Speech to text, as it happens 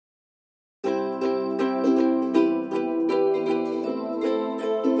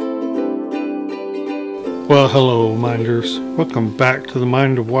Well, hello minders, welcome back to the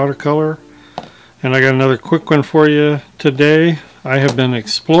Mind of Watercolor, and I got another quick one for you today. I have been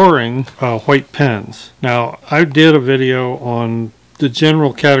exploring white pens. Now, I did a video on the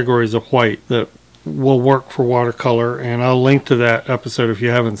general categories of white that will work for watercolor, and I'll link to that episode if you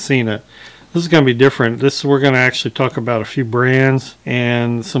haven't seen it. This is going to be different. We're going to actually talk about a few brands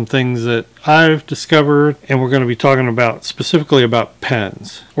and some things that I've discovered, and we're going to be talking about specifically about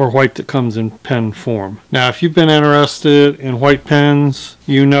pens, or white that comes in pen form. Now, if you've been interested in white pens,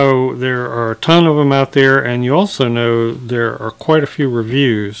 you know there are a ton of them out there, and you also know there are quite a few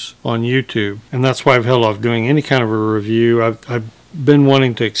reviews on YouTube, and that's why I've held off doing any kind of a review. I've been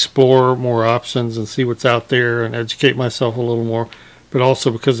wanting to explore more options and see what's out there and educate myself a little more, but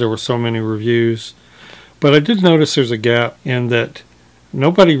also because there were so many reviews. But I did notice there's a gap in that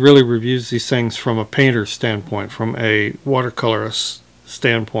nobody really reviews these things from a painter's standpoint, from a watercolorist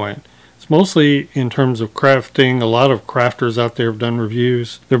standpoint. It's mostly in terms of crafting. A lot of crafters out there have done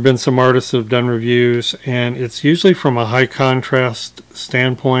reviews. There have been some artists that have done reviews, and it's usually from a high contrast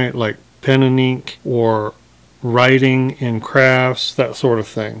standpoint, like pen and ink or writing in crafts, that sort of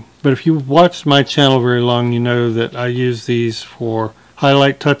thing. But if you've watched my channel very long, you know that I use these for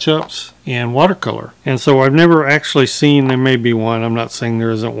highlight touch-ups and watercolor. And so I've never actually seen, there may be one, I'm not saying there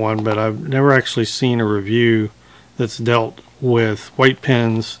isn't one, but I've never actually seen a review that's dealt with white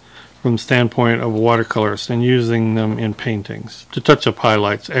pens from the standpoint of a watercolorist and using them in paintings to touch up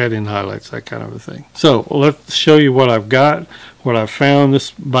highlights, add in highlights, that kind of a thing. So let's show you what I've got, what I've found.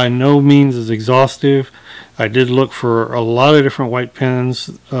 This by no means is exhaustive. I did look for a lot of different white pens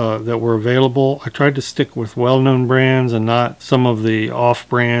that were available. I tried to stick with well-known brands and not some of the off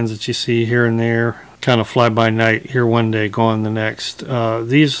brands that you see here and there, kind of fly by night, here one day, gone the next.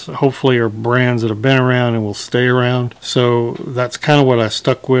 These hopefully are brands that have been around and will stay around. So that's kind of what I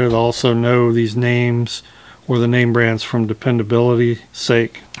stuck with. I also know these names or the name brands from dependability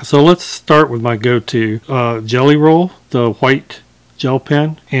sake. So let's start with my go-to, Jelly Roll, the white gel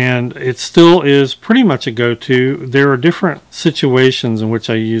pen, and it still is pretty much a go-to. There are different situations in which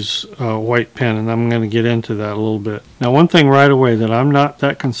I use white pen, and I'm going to get into that a little bit. Now, one thing right away that I'm not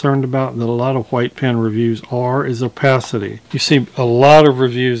that concerned about that a lot of white pen reviews are is opacity. You see a lot of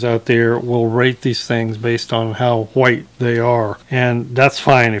reviews out there will rate these things based on how white they are, and that's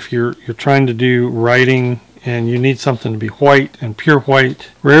fine if you're trying to do writing and you need something to be white and pure white.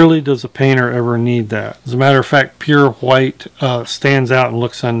 Rarely does a painter ever need that. As a matter of fact, pure white stands out and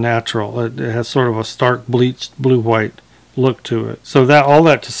looks unnatural. It has sort of a stark bleached blue-white look to it. So that all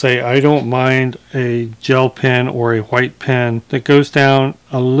that to say, I don't mind a gel pen or a white pen that goes down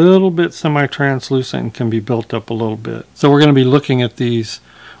a little bit semi-translucent and can be built up a little bit. So we're going to be looking at these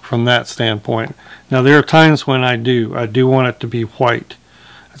from that standpoint. Now, there are times when I do want it to be white.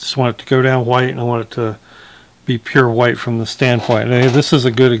 I just want it to go down white, and I want it to be pure white from the standpoint. Now, this is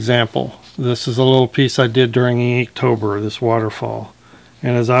a good example. This is a little piece I did during Inktober, this waterfall.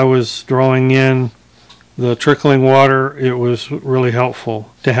 And as I was drawing in the trickling water, it was really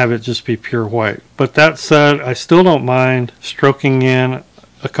helpful to have it just be pure white. But that said, I still don't mind stroking in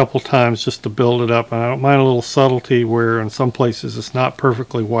a couple times just to build it up. And I don't mind a little subtlety where in some places it's not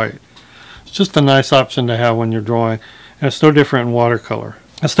perfectly white. It's just a nice option to have when you're drawing. And it's no different in watercolor.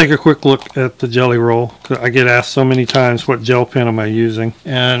 Let's take a quick look at the Jelly Roll. I get asked so many times, what gel pen am I using?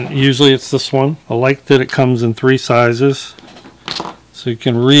 And usually it's this one. I like that it comes in 3 sizes, so you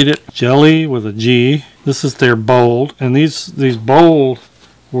can read it. Jelly with a G. This is their bold, and these bold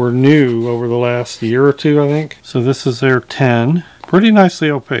were new over the last year or two, I think. So this is their 10. Pretty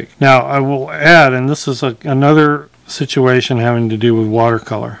nicely opaque. Now I will add, and this is another situation having to do with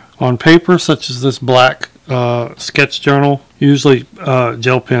watercolor. On paper such as this black sketch journal, usually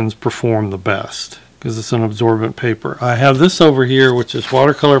gel pens perform the best because it's an absorbent paper. I have this over here, which is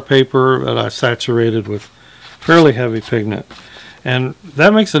watercolor paper that I saturated with fairly heavy pigment, and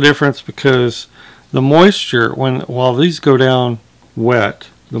that makes a difference because the moisture, while these go down wet,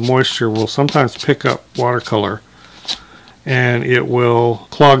 the moisture will sometimes pick up watercolor and it will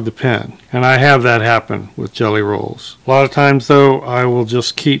clog the pen, and I have that happen with Jelly Rolls. A lot of times though, I will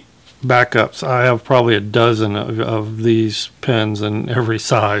just keep backups. I have probably a dozen of these pens in every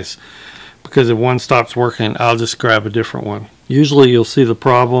size, because if one stops working, I'll just grab a different one. Usually you'll see the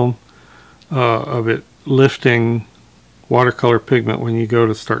problem of it lifting watercolor pigment when you go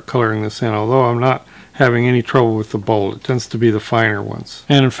to start coloring this in, although I'm not having any trouble with the bold. It tends to be the finer ones.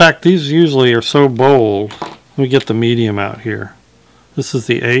 And in fact, these usually are so bold. Let me get the medium out here. This is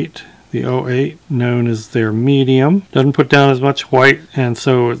the 8. The 08, known as their medium. Doesn't put down as much white, and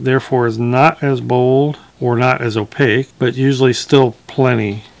so therefore is not as bold or not as opaque, but usually still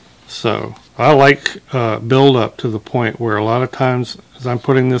plenty so. I like build up to the point where a lot of times as I'm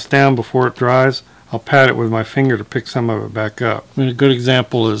putting this down before it dries, I'll pat it with my finger to pick some of it back up. I mean, a good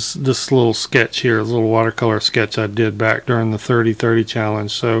example is this little sketch here, this little watercolor sketch I did back during the 30-30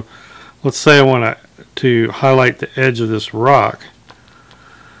 challenge. So let's say I want to highlight the edge of this rock,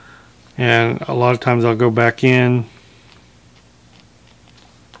 and a lot of times I'll go back in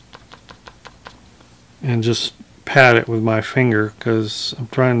and just pat it with my finger because I'm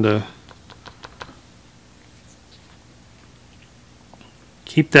trying to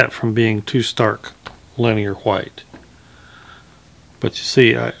keep that from being too stark linear white. But you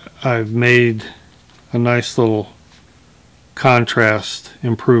see, I've made a nice little contrast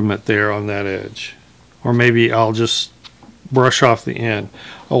improvement there on that edge. Or maybe I'll just brush off the end.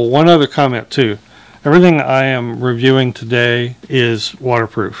 Oh, one other comment too. Everything I am reviewing today is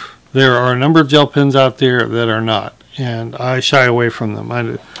waterproof. There are a number of gel pens out there that are not, and I shy away from them.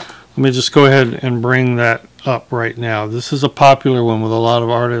 Let me just go ahead and bring that up right now. This is a popular one with a lot of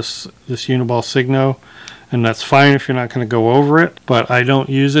artists, this Uniball Signo, and that's fine if you're not going to go over it, but I don't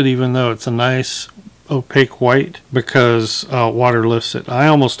use it even though it's a nice opaque white because water lifts it. I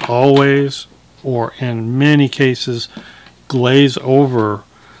almost always, or in many cases, glaze over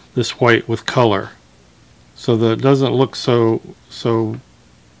this white with color so that it doesn't look so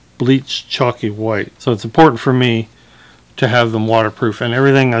bleached chalky white. So it's important for me to have them waterproof, and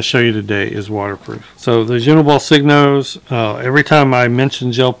everything I show you today is waterproof. So the Uniball Signos, every time I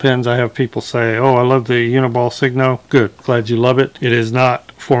mention gel pens I have people say, oh, I love the Uniball Signo. Good, glad you love it. It is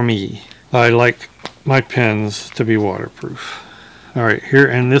not for me. I like my pens to be waterproof. Alright, here,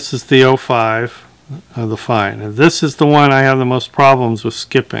 and this is the 05, the Fine. And this is the one I have the most problems with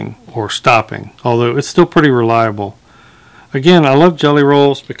skipping or stopping, although it's still pretty reliable. Again, I love jelly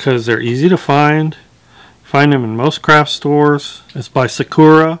rolls because they're easy to find. Find them in most craft stores. It's by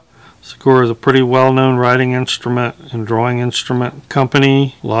Sakura. Sakura is a pretty well-known writing instrument and drawing instrument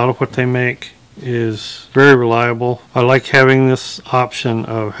company. A lot of what they make is very reliable. I like having this option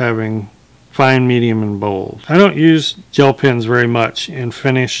of having fine, medium, and bold. I don't use gel pens very much in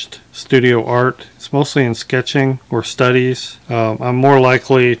finished studio art. It's mostly in sketching or studies. I'm more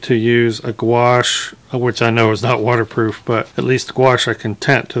likely to use a gouache, which I know is not waterproof, but at least gouache I can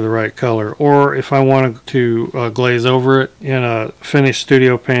tint to the right color. Or if I wanted to glaze over it in a finished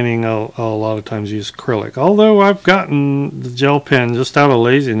studio painting, I'll a lot of times use acrylic. Although I've gotten the gel pen, just out of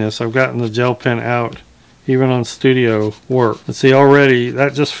laziness, I've gotten the gel pen out even on studio work. And see, already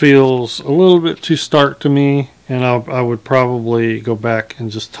that just feels a little bit too stark to me, and I would probably go back and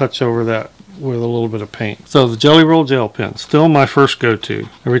just touch over that with a little bit of paint. So the Jelly Roll gel pen, still my first go-to.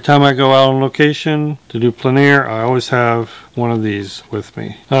 Every time I go out on location to do plein air, I always have one of these with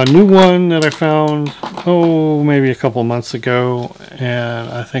me. A new one that I found, maybe a couple months ago, and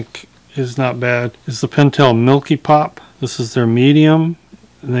I think is not bad, is the Pentel Milky Pop. This is their medium.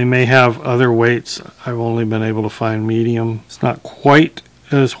 They may have other weights. I've only been able to find medium. It's not quite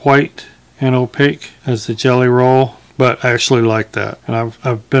as white and opaque as the Jelly Roll, but I actually like that. And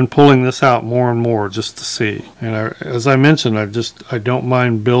I've been pulling this out more and more just to see. And as I mentioned, I don't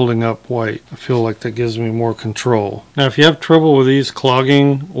mind building up white. I feel like that gives me more control. Now, if you have trouble with these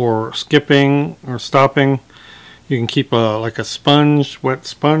clogging or skipping or stopping, you can keep like a sponge, wet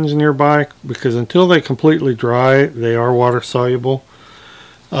sponge nearby, because until they completely dry, they are water soluble.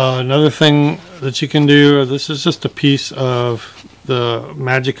 Another thing that you can do, this is just a piece of the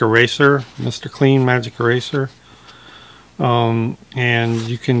Magic Eraser, Mr. Clean Magic Eraser. And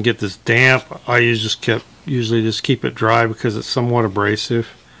you can get this damp. I usually just keep it dry because it's somewhat abrasive,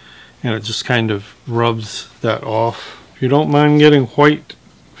 and it just kind of rubs that off. If you don't mind getting white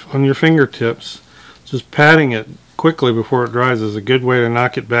on your fingertips, just patting it quickly before it dries is a good way to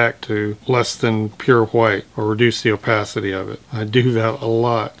knock it back to less than pure white or reduce the opacity of it. I do that a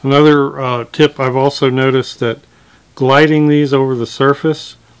lot. Another tip, I've also noticed that gliding these over the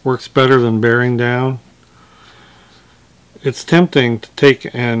surface works better than bearing down. It's tempting to take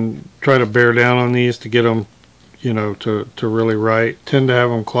and try to bear down on these to get them, to really write. Tend to have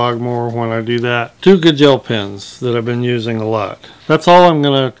them clog more when I do that. Two good gel pens that I've been using a lot. That's all I'm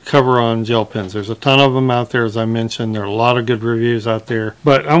going to cover on gel pens. There's a ton of them out there, as I mentioned. There are a lot of good reviews out there.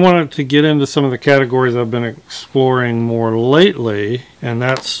 But I wanted to get into some of the categories I've been exploring more lately, and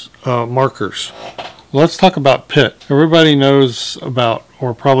that's markers. Let's talk about Pitt. Everybody knows about,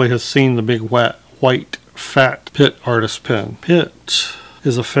 or probably has seen, the big white fat Pitt artist pen. Pitt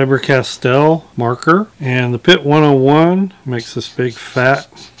is a Faber-Castell marker, and the Pitt 101 makes this big fat.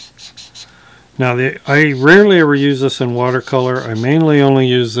 Now I rarely ever use this in watercolor. I mainly only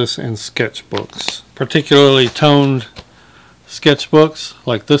use this in sketchbooks, particularly toned sketchbooks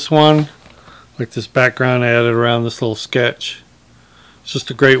like this one. like this background I added around this little sketch. It's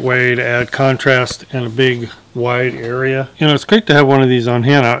just a great way to add contrast in a big wide area. You know, it's great to have one of these on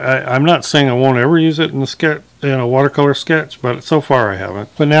hand. I'm not saying I won't ever use it in a sketch, in a watercolor sketch, but so far I haven't.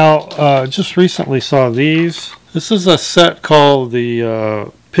 But now just recently saw these. This is a set called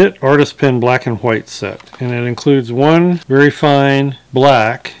the Pitt Artist Pen Black and White set, and it includes one very fine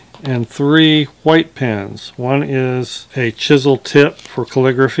black and 3 white pens. One is a chisel tip for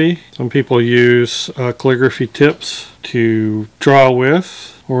calligraphy. Some people use calligraphy tips to draw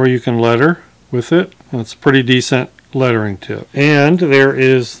with, or you can letter with it. And it's a pretty decent lettering tip. And there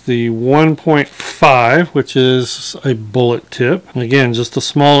is the 1.5, which is a bullet tip. And again, just a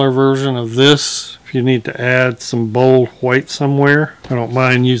smaller version of this. If you need to add some bold white somewhere, I don't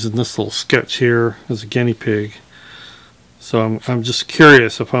mind using this little sketch here as a guinea pig. So I'm just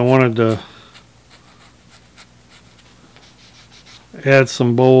curious if I wanted to add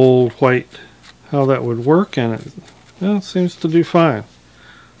some bold white, how that would work, and it seems to do fine.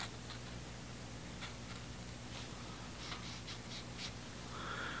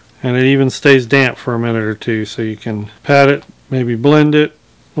 And it even stays damp for a minute or two, so you can pat it, maybe blend it,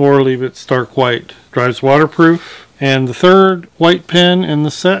 or leave it stark white. Dries waterproof. And the third white pen in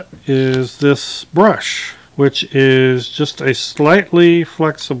the set is this brush, which is just a slightly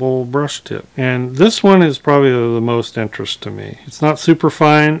flexible brush tip. And this one is probably of the most interest to me. It's not super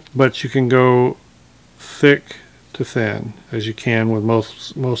fine, but you can go thick to thin as you can with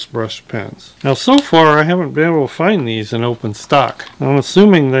most brush pens. Now so far I haven't been able to find these in open stock. I'm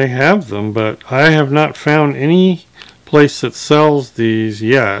assuming they have them, but I have not found any place that sells these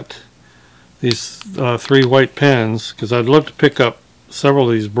yet. These 3 white pens, because I'd love to pick up several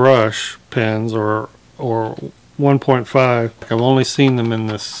of these brush pens or 1.5. I've only seen them in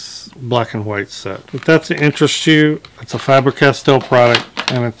this black and white set. If that's interests you, it's a Faber-Castell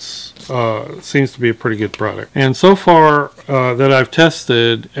product, and it seems to be a pretty good product. And so far that I've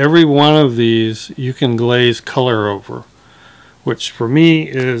tested, every one of these you can glaze color over, which for me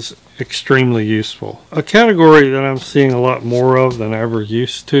is extremely useful. A category that I'm seeing a lot more of than I ever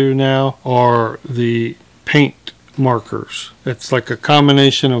used to now are the paint markers. It's like a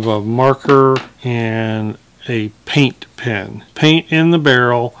combination of a marker and a paint pen. Paint in the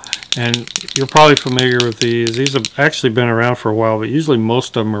barrel, and you're probably familiar with these. These have actually been around for a while, but usually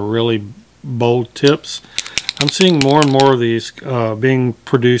most of them are really bold tips. I'm seeing more and more of these being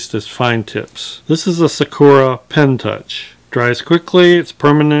produced as fine tips. This is a Sakura Pen Touch. Dries quickly, it's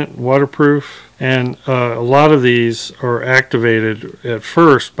permanent, waterproof, and a lot of these are activated at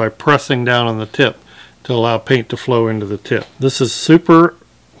first by pressing down on the tip to allow paint to flow into the tip. This is super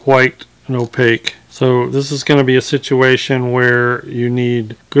white and opaque, so this is going to be a situation where you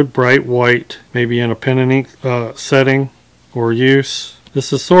need good bright white, maybe in a pen and ink setting or use.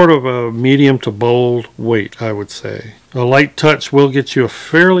 This is sort of a medium to bold weight, I would say. A light touch will get you a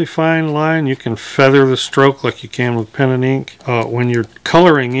fairly fine line. You can feather the stroke like you can with pen and ink. When you're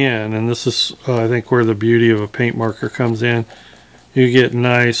coloring in, and this is I think where the beauty of a paint marker comes in, you get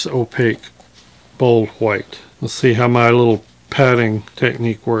nice opaque bold white. Let's see how my little patting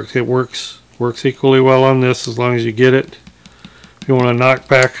technique works. It works equally well on this as long as you get it. If you want to knock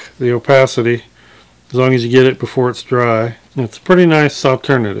back the opacity, as long as you get it before it's dry. It's a pretty nice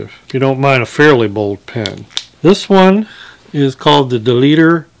alternative if you don't mind a fairly bold pen. This one is called the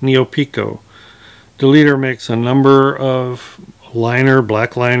Deleter Neopico. Deleter makes a number of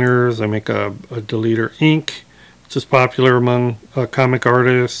black liners. They make a Deleter ink, which is popular among comic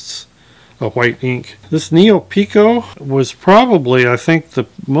artists, a white ink. This Neopico was probably, I think, the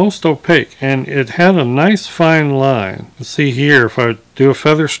most opaque, and it had a nice fine line. You see here, if I do a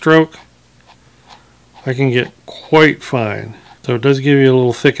feather stroke, I can get quite fine. So it does give you a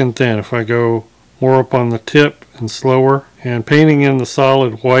little thick and thin if I go more up on the tip and slower. And painting in the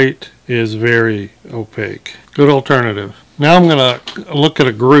solid white is very opaque. Good alternative. Now I'm going to look at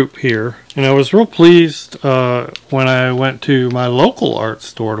a group here. And I was real pleased when I went to my local art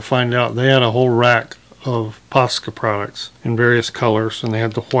store to find out they had a whole rack of Posca products in various colors, and they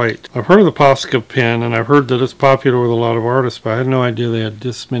had the white. I've heard of the Posca pen, and I've heard that it's popular with a lot of artists, but I had no idea they had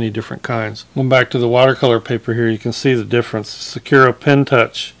this many different kinds. Going back to the watercolor paper here, you can see the difference. Sakura Pen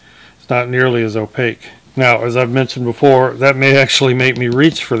Touch is not nearly as opaque. Now, as I've mentioned before, that may actually make me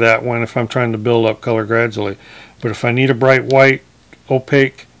reach for that one if I'm trying to build up color gradually. But if I need a bright white,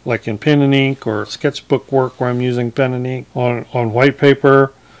 opaque, like in pen and ink or sketchbook work where I'm using pen and ink on white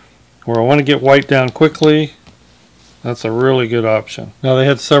paper, where I want to get white down quickly, that's a really good option. Now they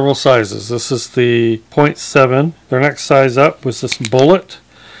had several sizes. This is the 0.7. Their next size up was this bullet.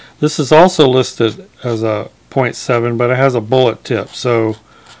 This is also listed as a 0.7, but it has a bullet tip. So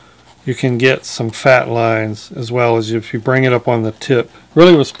you can get some fat lines as well as if you bring it up on the tip.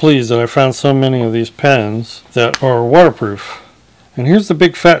 Really was pleased that I found so many of these pens that are waterproof. And here's the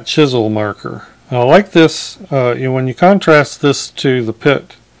big fat chisel marker. Now, I like this, when you contrast this to the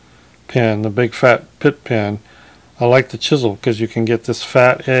pit pen, the big fat pit pen, I like the chisel because you can get this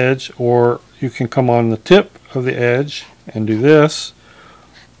fat edge, or you can come on the tip of the edge and do this,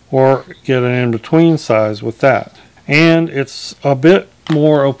 or get an in-between size with that. And it's a bit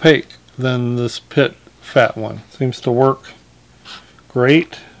more opaque than this pit fat one. Seems to work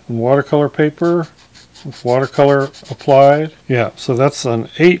great in watercolor paper with watercolor applied. Yeah, so that's an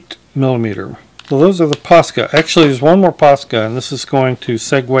 8mm. So those are the Posca. Actually, there's one more Posca, and this is going to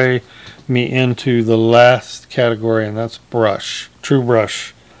segue me into the last category, and that's brush, true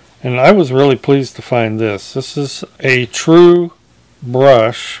brush. And I was really pleased to find this. This is a true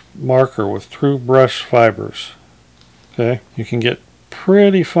brush marker with true brush fibers. Okay, you can get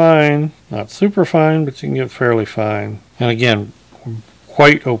pretty fine, not super fine, but you can get fairly fine. And again,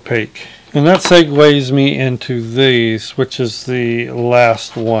 quite opaque. And that segues me into these, which is the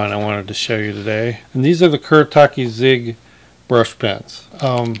last one I wanted to show you today. And these are the Kuretake Zig brush pens.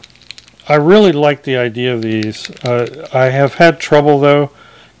 I really like the idea of these. I have had trouble though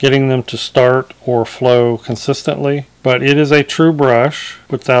getting them to start or flow consistently, but it is a true brush,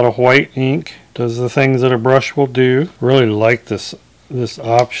 puts out a white ink, does the things that a brush will do. Really like this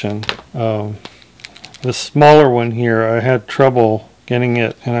option. The smaller one here, I had trouble getting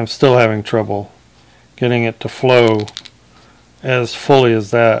it, and I'm still having trouble getting it to flow as fully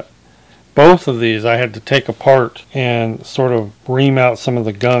as that. Both of these I had to take apart and sort of ream out some of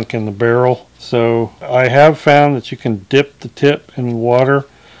the gunk in the barrel. So I have found that you can dip the tip in water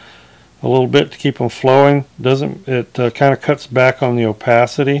a little bit to keep them flowing. It kind of cuts back on the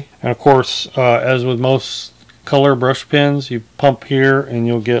opacity. And of course, as with most color brush pens, you pump here and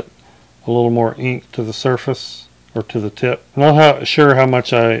you'll get a little more ink to the surface or to the tip. I'm not sure how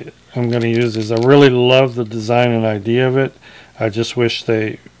much I am going to use this. I really love the design and idea of it. I just wish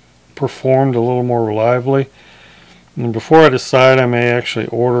they performed a little more reliably. And before I decide, I may actually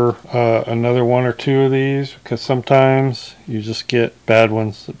order another one or two of these, because sometimes you just get bad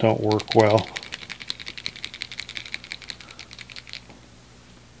ones that don't work well.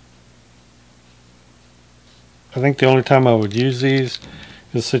 I think the only time I would use these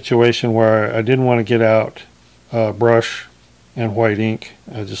is a situation where I didn't want to get out brush and white ink.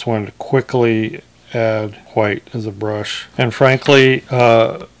 I just wanted to quickly add white as a brush. And frankly,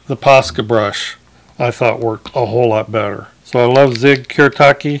 the Posca brush I thought worked a whole lot better. So I love Zig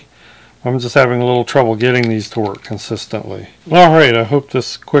Kuretake. I'm just having a little trouble getting these to work consistently. Alright, I hope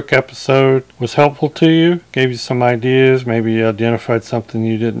this quick episode was helpful to you, gave you some ideas, maybe you identified something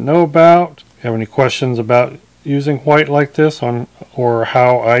you didn't know about. If you have any questions about using white like this or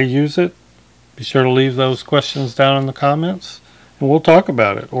how I use it, be sure to leave those questions down in the comments and we'll talk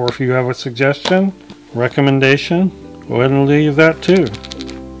about it. Or if you have a suggestion, recommendation, go ahead and leave that too.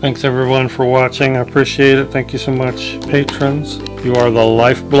 Thanks everyone for watching. I appreciate it. Thank you so much, patrons. You are the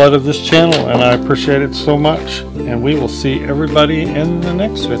lifeblood of this channel and I appreciate it so much. And we will see everybody in the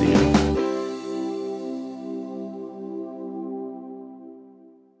next video.